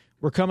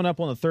 We're coming up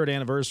on the 3rd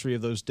anniversary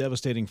of those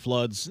devastating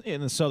floods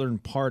in the southern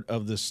part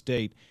of the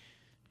state.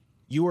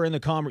 You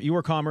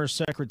were Commerce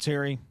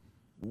Secretary.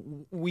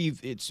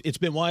 It's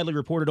been widely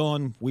reported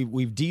on.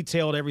 We've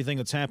detailed everything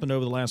that's happened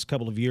over the last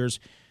couple of years.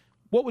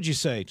 What would you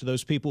say to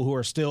those people who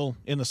are still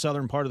in the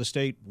southern part of the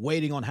state,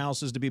 waiting on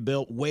houses to be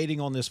built, waiting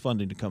on this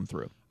funding to come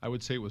through? I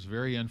would say it was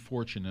very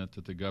unfortunate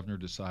that the governor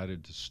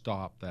decided to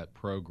stop that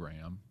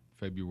program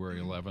February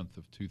 11th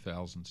of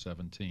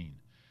 2017.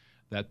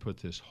 That put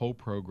this whole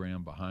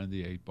program behind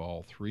the 8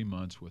 ball, 3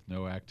 months with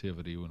no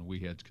activity, when we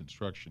had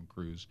construction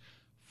crews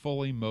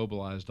fully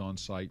mobilized on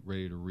site,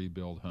 ready to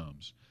rebuild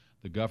homes.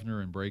 The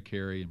governor and Bray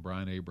Cary and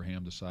Brian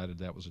Abraham decided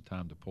that was a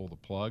time to pull the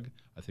plug.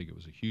 I think it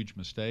was a huge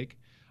mistake.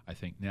 I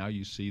think now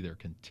you see there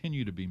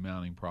continue to be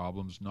mounting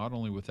problems, not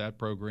only with that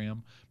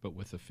program, but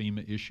with the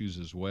FEMA issues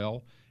as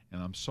well.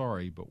 And I'm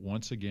sorry, but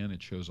once again,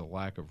 it shows a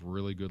lack of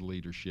really good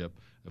leadership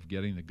of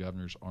getting the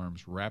governor's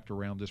arms wrapped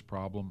around this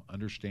problem,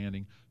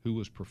 understanding who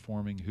was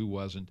performing, who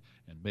wasn't,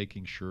 and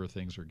making sure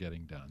things are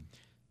getting done.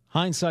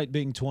 Hindsight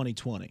being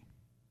 20/20.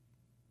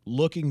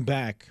 Looking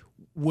back,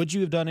 would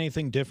you have done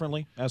anything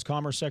differently as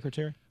Commerce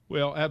Secretary?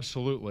 Well,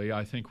 absolutely.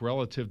 I think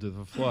relative to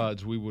the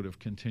floods, we would have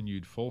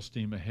continued full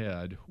steam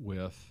ahead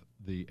with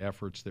the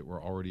efforts that were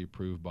already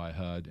approved by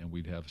HUD, and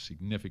we'd have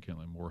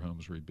significantly more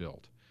homes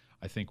rebuilt.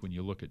 I think when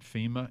you look at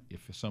FEMA,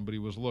 if somebody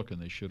was looking,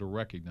 they should have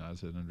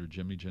recognized that under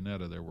Jimmy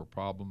Janetta there were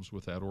problems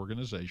with that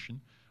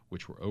organization,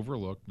 which were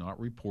overlooked, not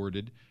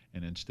reported,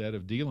 and instead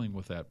of dealing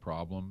with that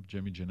problem,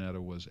 Jimmy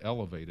Janetta was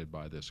elevated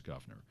by this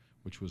governor,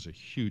 which was a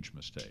huge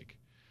mistake.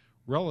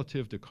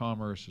 Relative to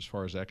commerce, as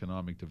far as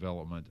economic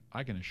development,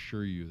 I can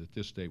assure you that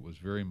this state was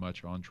very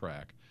much on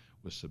track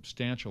with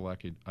substantial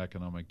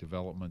economic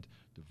development,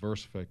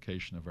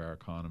 diversification of our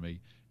economy,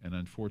 and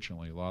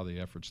unfortunately, a lot of the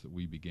efforts that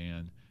we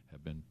began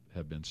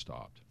have been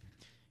stopped.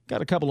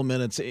 Got a couple of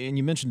minutes, and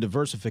you mentioned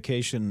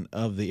diversification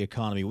of the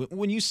economy.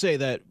 When you say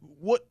that,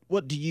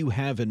 what do you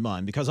have in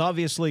mind? Because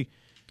obviously,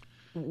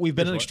 we've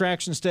been an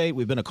extraction state,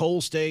 we've been a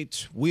coal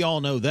state, we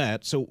all know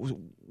that. So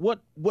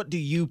what do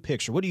you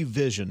picture? What do you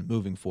vision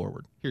moving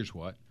forward? Here's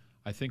what.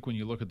 I think when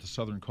you look at the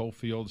southern coal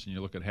fields and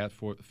you look at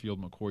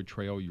Hatfield-McCoy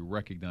Trail, you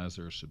recognize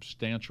there are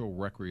substantial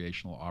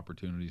recreational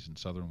opportunities in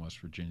southern West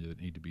Virginia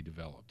that need to be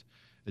developed.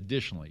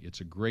 Additionally,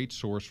 it's a great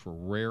source for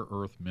rare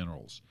earth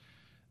minerals.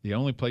 The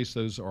only place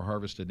those are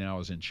harvested now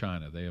is in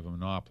China. They have a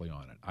monopoly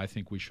on it. I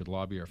think we should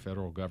lobby our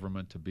federal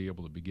government to be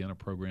able to begin a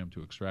program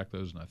to extract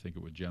those, and I think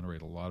it would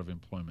generate a lot of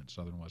employment in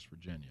southern West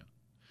Virginia.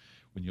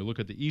 When you look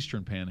at the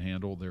eastern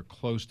panhandle, they're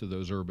close to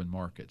those urban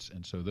markets,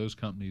 and so those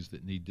companies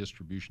that need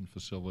distribution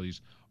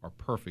facilities are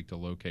perfect to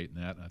locate in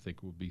that, and I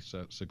think we'll be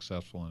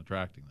successful in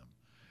attracting them.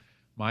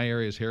 My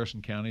area is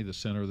Harrison County, the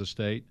center of the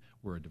state.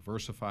 We're a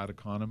diversified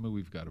economy.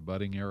 We've got a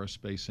budding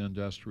aerospace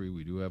industry.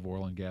 We do have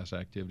oil and gas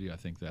activity. I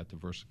think that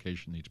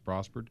diversification needs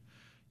prospered.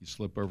 You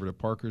slip over to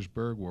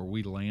Parkersburg, where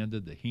we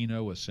landed the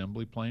Hino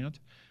assembly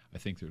plant. I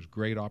think there's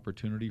great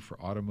opportunity for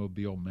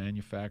automobile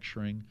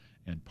manufacturing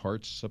and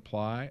parts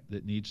supply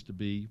that needs to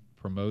be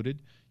promoted.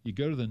 You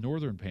go to the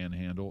northern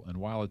panhandle, and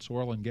while it's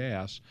oil and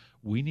gas,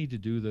 we need to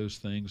do those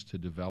things to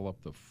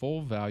develop the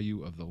full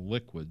value of the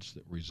liquids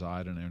that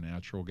reside in our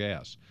natural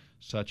gas,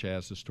 such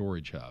as the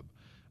storage hub.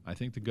 I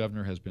think the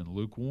governor has been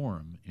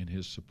lukewarm in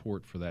his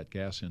support for that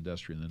gas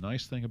industry. And the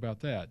nice thing about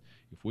that,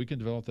 if we can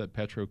develop that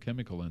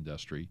petrochemical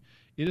industry,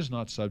 it is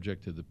not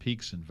subject to the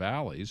peaks and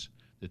valleys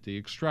that the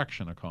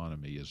extraction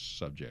economy is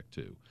subject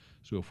to.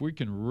 So if we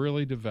can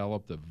really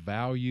develop the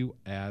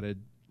value-added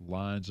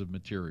lines of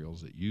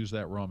materials that use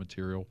that raw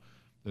material,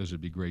 those would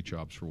be great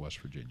jobs for West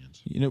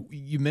Virginians. You know,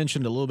 you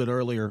mentioned a little bit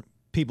earlier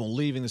people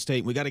leaving the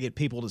state. We got to get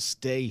people to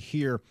stay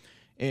here.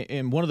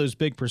 And one of those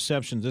big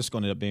perceptions, this is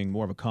going to end up being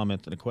more of a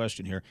comment than a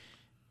question here,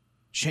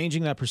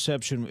 changing that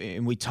perception,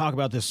 and we talk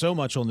about this so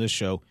much on this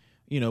show,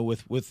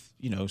 with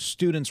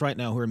students right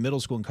now who are in middle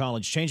school and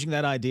college, changing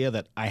that idea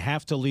that I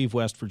have to leave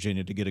West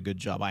Virginia to get a good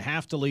job. I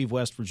have to leave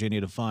West Virginia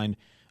to find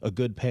a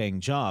good paying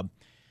job.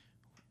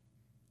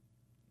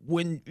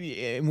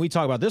 And we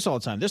talk about this all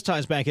the time, this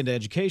ties back into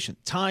education,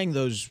 tying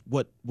those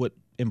what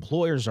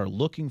employers are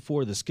looking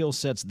for, the skill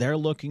sets they're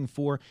looking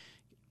for,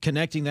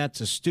 connecting that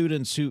to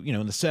students who,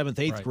 in the 7th,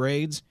 8th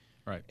grades,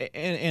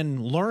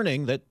 and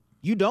learning that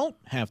you don't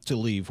have to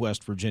leave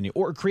West Virginia,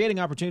 or creating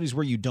opportunities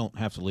where you don't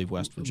have to leave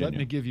West Virginia. Let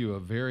me give you a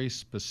very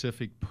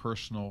specific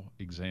personal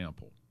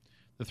example.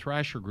 The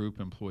Thrasher Group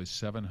employs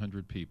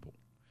 700 people.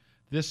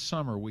 This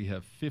summer, we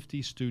have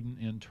 50 student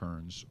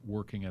interns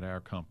working at our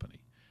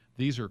company.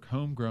 These are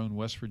homegrown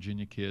West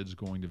Virginia kids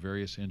going to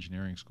various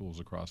engineering schools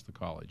across the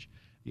college.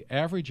 The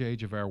average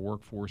age of our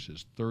workforce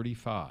is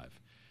 35.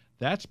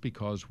 That's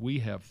because we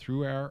have,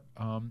 through our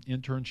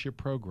internship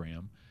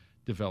program,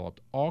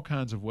 developed all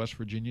kinds of West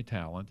Virginia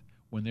talent.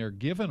 When they're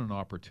given an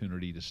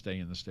opportunity to stay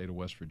in the state of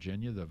West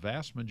Virginia, the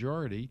vast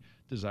majority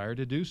desire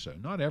to do so.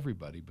 Not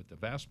everybody, but the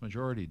vast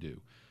majority do.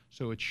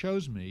 So it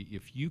shows me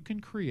if you can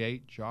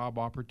create job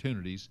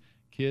opportunities,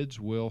 kids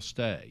will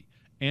stay,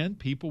 and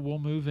people will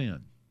move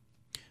in.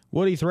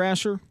 Woody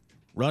Thrasher,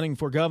 running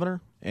for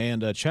governor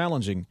and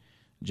challenging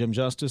Jim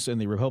Justice in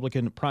the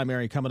Republican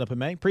primary coming up in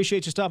May.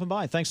 Appreciate you stopping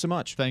by. Thanks so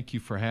much. Thank you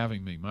for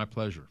having me. My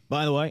pleasure.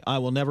 By the way, I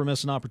will never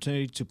miss an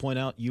opportunity to point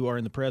out you are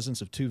in the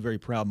presence of two very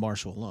proud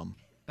Marshall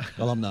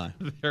alumni.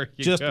 There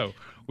you go.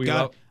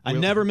 I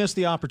never miss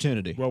the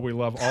opportunity. Well, we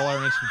love all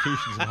our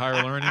institutions of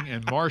higher learning,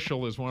 and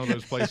Marshall is one of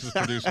those places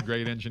producing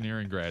great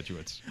engineering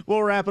graduates.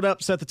 We'll wrap it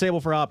up. Set the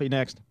table for Hoppy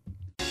next.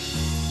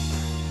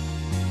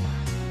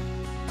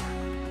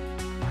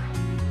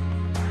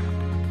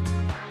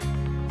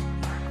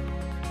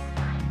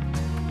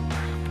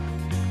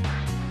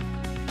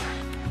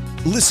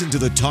 Listen to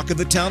the Talk of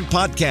the Town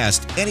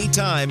podcast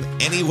anytime,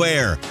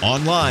 anywhere,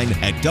 online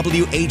at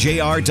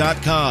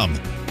WAJR.com.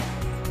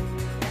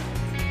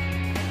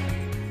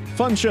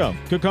 Fun show.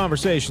 Good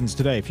conversations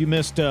today. If you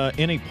missed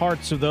any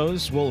parts of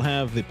those, we'll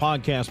have the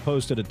podcast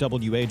posted at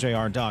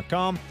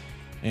WAJR.com.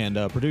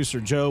 And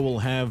producer Joe will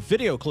have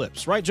video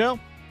clips. Right,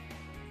 Joe?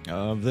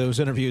 Of those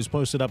interviews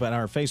posted up at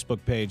our Facebook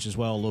page as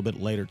well a little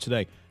bit later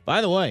today. By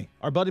the way,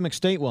 our buddy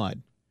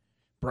McStatewide,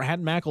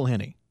 Brad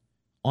McElhenney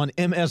on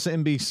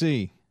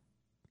MSNBC.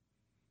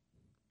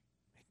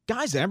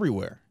 Guys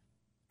everywhere.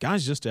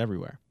 Guys just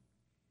everywhere.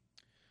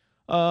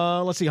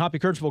 Let's see. Hoppy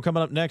Kercheval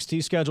coming up next.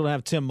 He's scheduled to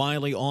have Tim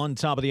Miley on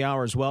top of the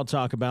hour as well.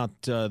 Talk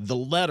about the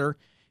letter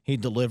he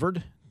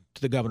delivered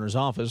to the governor's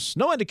office.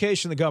 No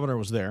indication the governor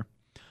was there,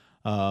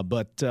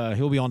 but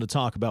he'll be on to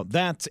talk about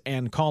that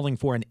and calling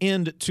for an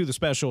end to the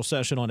special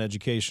session on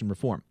education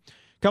reform.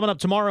 Coming up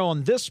tomorrow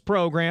on this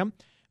program,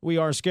 we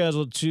are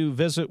scheduled to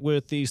visit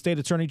with the State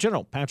Attorney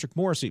General, Patrick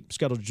Morrisey,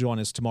 scheduled to join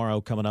us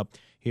tomorrow coming up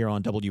here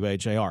on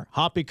WAJR.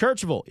 Hoppy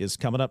Kercheval is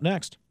coming up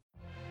next.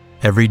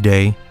 Every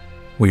day,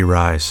 we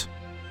rise,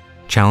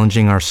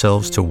 challenging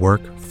ourselves to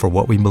work for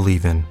what we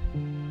believe in.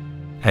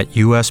 At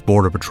U.S.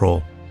 Border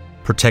Patrol,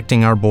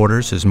 protecting our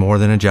borders is more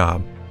than a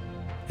job.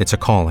 It's a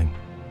calling.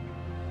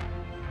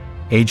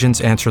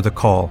 Agents answer the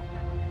call,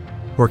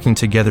 working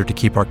together to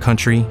keep our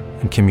country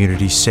and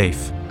communities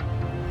safe.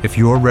 If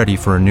you're ready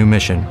for a new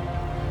mission,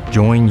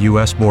 join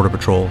U.S. Border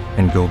Patrol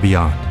and go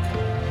beyond.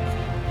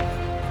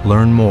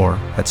 Learn more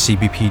at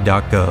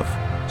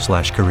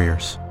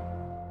cbp.gov/careers.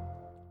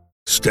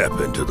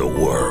 Step into the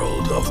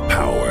world of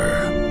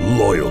power,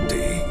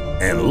 loyalty,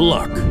 and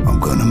luck. I'm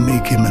gonna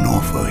make him an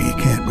offer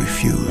he can't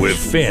refuse. With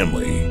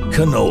family,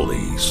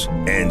 cannolis,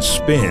 and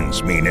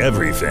spins mean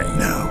everything.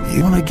 Now,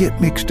 you wanna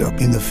get mixed up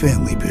in the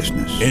family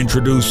business.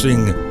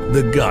 Introducing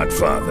The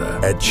Godfather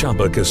at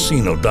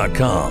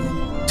ChumbaCasino.com.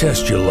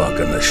 Test your luck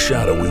in the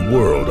shadowy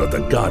world of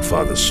The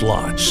Godfather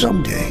slot.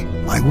 Someday,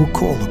 I will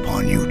call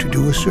upon you to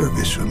do a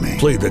service for me.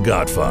 Play The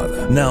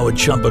Godfather, now at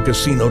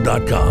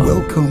ChumbaCasino.com.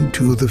 Welcome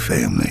to the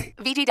family.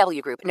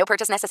 VGW Group. No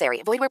purchase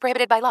necessary. Void where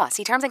prohibited by law.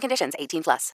 See terms and conditions. 18+.